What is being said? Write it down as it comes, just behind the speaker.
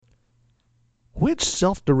Which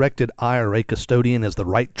self-directed IRA custodian is the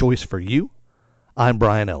right choice for you? I'm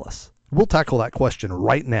Brian Ellis. We'll tackle that question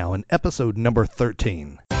right now in episode number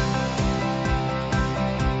 13.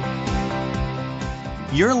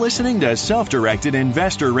 You're listening to Self-Directed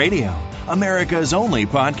Investor Radio, America's only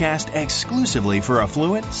podcast exclusively for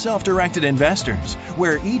affluent, self-directed investors,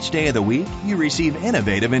 where each day of the week you receive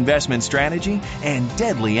innovative investment strategy and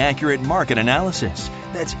deadly accurate market analysis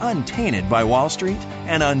that's untainted by Wall Street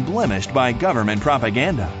and unblemished by government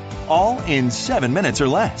propaganda, all in 7 minutes or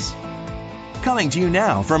less. Coming to you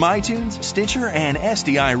now from iTunes, Stitcher, and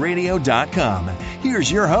SDIRadio.com,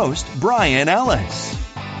 here's your host, Brian Ellis.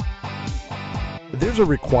 There's a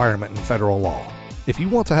requirement in federal law. If you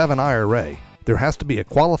want to have an IRA, there has to be a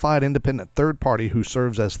qualified independent third party who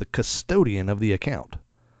serves as the custodian of the account.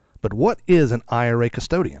 But what is an IRA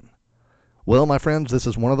custodian? Well, my friends, this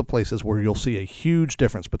is one of the places where you'll see a huge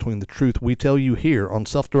difference between the truth we tell you here on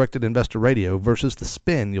Self-Directed Investor Radio versus the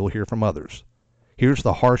spin you'll hear from others. Here's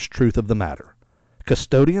the harsh truth of the matter.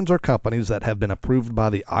 Custodians are companies that have been approved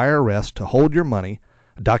by the IRS to hold your money,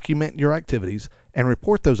 document your activities, and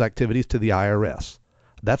report those activities to the IRS.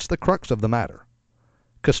 That's the crux of the matter.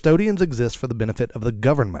 Custodians exist for the benefit of the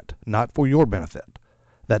government, not for your benefit.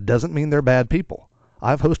 That doesn't mean they're bad people.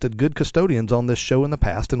 I've hosted good custodians on this show in the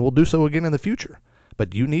past and will do so again in the future.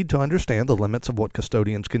 But you need to understand the limits of what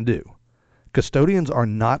custodians can do. Custodians are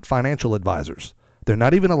not financial advisors. They're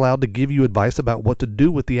not even allowed to give you advice about what to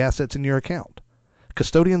do with the assets in your account.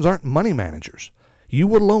 Custodians aren't money managers.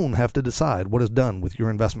 You alone have to decide what is done with your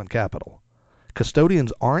investment capital.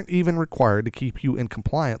 Custodians aren't even required to keep you in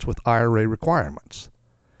compliance with IRA requirements.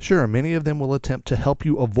 Sure, many of them will attempt to help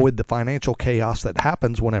you avoid the financial chaos that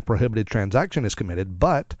happens when a prohibited transaction is committed,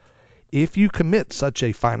 but if you commit such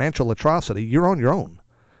a financial atrocity, you're on your own.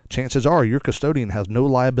 Chances are your custodian has no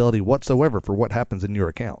liability whatsoever for what happens in your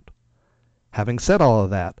account. Having said all of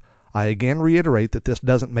that, I again reiterate that this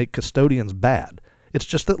doesn't make custodians bad. It's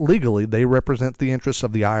just that legally they represent the interests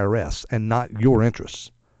of the IRS and not your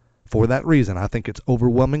interests. For that reason, I think it's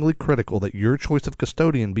overwhelmingly critical that your choice of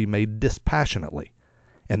custodian be made dispassionately,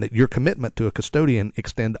 and that your commitment to a custodian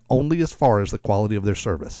extend only as far as the quality of their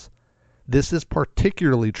service. This is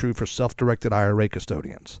particularly true for self-directed IRA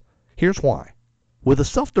custodians. Here's why. With a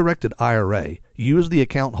self-directed IRA, you as the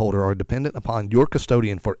account holder are dependent upon your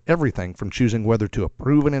custodian for everything from choosing whether to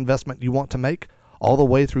approve an investment you want to make, all the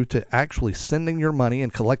way through to actually sending your money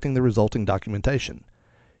and collecting the resulting documentation.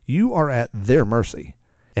 You are at their mercy,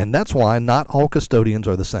 and that's why not all custodians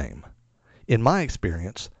are the same. In my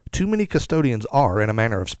experience, too many custodians are, in a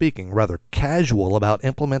manner of speaking, rather casual about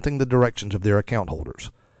implementing the directions of their account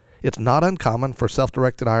holders. It's not uncommon for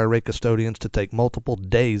self-directed IRA custodians to take multiple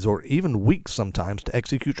days or even weeks sometimes to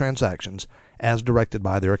execute transactions as directed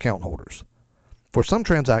by their account holders. For some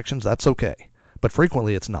transactions, that's okay, but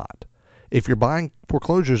frequently it's not. If you're buying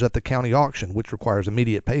foreclosures at the county auction, which requires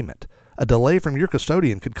immediate payment, a delay from your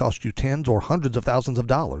custodian could cost you tens or hundreds of thousands of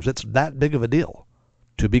dollars. It's that big of a deal.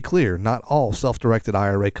 To be clear, not all self-directed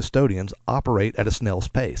IRA custodians operate at a snail's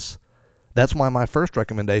pace. That's why my first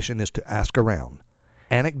recommendation is to ask around.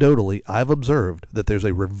 Anecdotally, I've observed that there's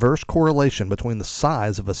a reverse correlation between the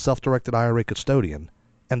size of a self-directed IRA custodian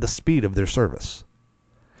and the speed of their service.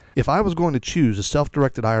 If I was going to choose a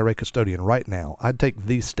self-directed IRA custodian right now, I'd take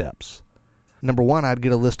these steps. Number one, I'd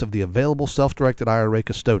get a list of the available self-directed IRA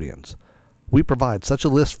custodians. We provide such a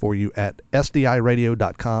list for you at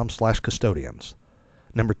SDIRadio.com/custodians.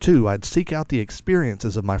 Number two, I'd seek out the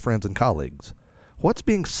experiences of my friends and colleagues. What's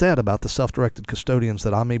being said about the self-directed custodians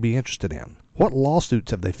that I may be interested in? What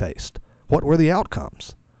lawsuits have they faced? What were the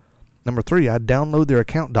outcomes? Number three, I'd download their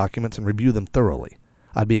account documents and review them thoroughly.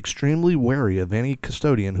 I'd be extremely wary of any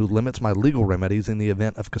custodian who limits my legal remedies in the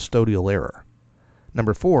event of custodial error.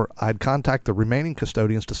 Number four, I'd contact the remaining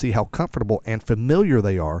custodians to see how comfortable and familiar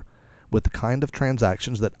they are with the kind of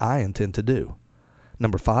transactions that I intend to do.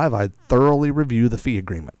 Number five, I'd thoroughly review the fee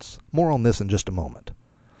agreements. More on this in just a moment.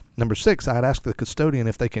 Number six, I'd ask the custodian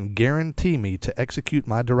if they can guarantee me to execute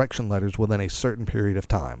my direction letters within a certain period of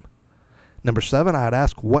time. Number seven, I'd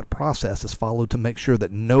ask what process is followed to make sure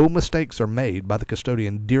that no mistakes are made by the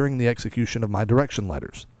custodian during the execution of my direction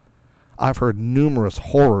letters. I've heard numerous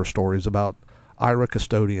horror stories about IRA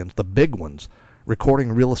custodians, the big ones,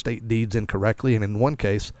 recording real estate deeds incorrectly and in one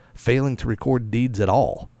case, failing to record deeds at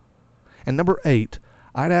all. And number eight,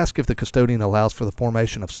 I'd ask if the custodian allows for the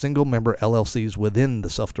formation of single-member LLCs within the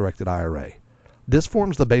self-directed IRA. This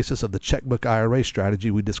forms the basis of the checkbook IRA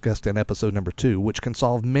strategy we discussed in episode number 2, which can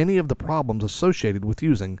solve many of the problems associated with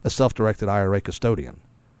using a self-directed IRA custodian.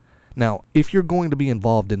 Now, if you're going to be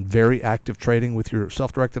involved in very active trading with your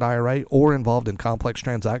self-directed IRA or involved in complex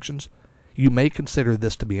transactions, you may consider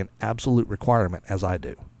this to be an absolute requirement, as I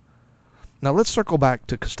do. Now let's circle back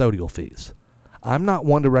to custodial fees. I'm not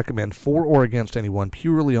one to recommend for or against anyone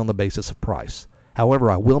purely on the basis of price. However,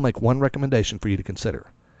 I will make one recommendation for you to consider.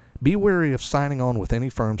 Be wary of signing on with any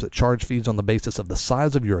firms that charge fees on the basis of the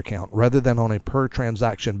size of your account rather than on a per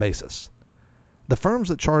transaction basis. The firms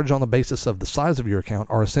that charge on the basis of the size of your account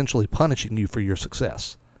are essentially punishing you for your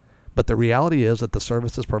success. But the reality is that the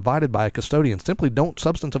services provided by a custodian simply don't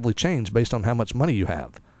substantively change based on how much money you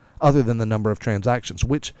have, other than the number of transactions,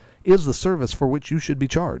 which is the service for which you should be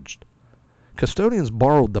charged. Custodians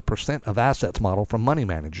borrowed the percent of assets model from money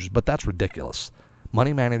managers, but that's ridiculous.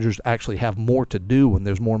 Money managers actually have more to do when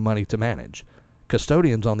there's more money to manage.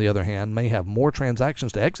 Custodians, on the other hand, may have more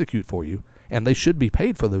transactions to execute for you, and they should be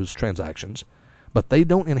paid for those transactions, but they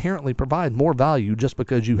don't inherently provide more value just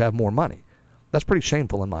because you have more money. That's pretty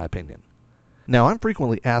shameful in my opinion. Now, I'm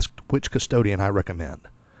frequently asked which custodian I recommend.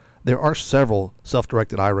 There are several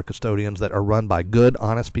self-directed IRA custodians that are run by good,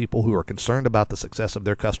 honest people who are concerned about the success of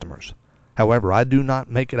their customers. However, I do not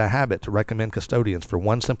make it a habit to recommend custodians for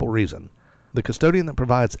one simple reason. The custodian that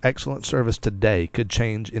provides excellent service today could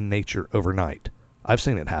change in nature overnight. I've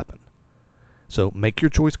seen it happen. So make your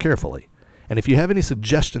choice carefully. And if you have any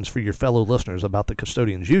suggestions for your fellow listeners about the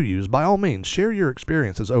custodians you use, by all means, share your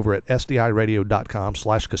experiences over at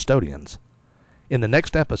sdiradio.com/custodians. In the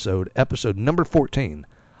next episode, episode number 14,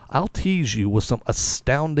 I'll tease you with some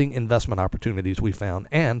astounding investment opportunities we found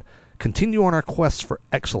and continue on our quest for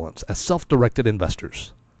excellence as self-directed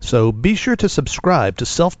investors. So be sure to subscribe to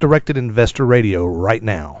Self-Directed Investor Radio right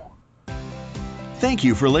now. Thank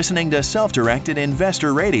you for listening to Self-Directed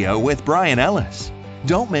Investor Radio with Brian Ellis.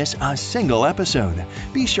 Don't miss a single episode.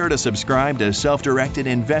 Be sure to subscribe to Self-Directed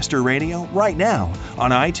Investor Radio right now on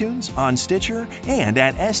iTunes, on Stitcher, and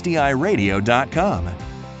at sdiradio.com.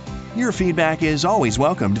 Your feedback is always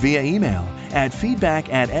welcomed via email at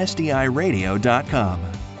feedback@sdiradio.com.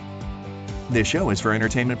 This show is for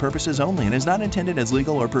entertainment purposes only and is not intended as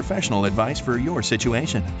legal or professional advice for your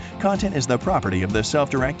situation. Content is the property of the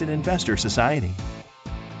Self-Directed Investor Society.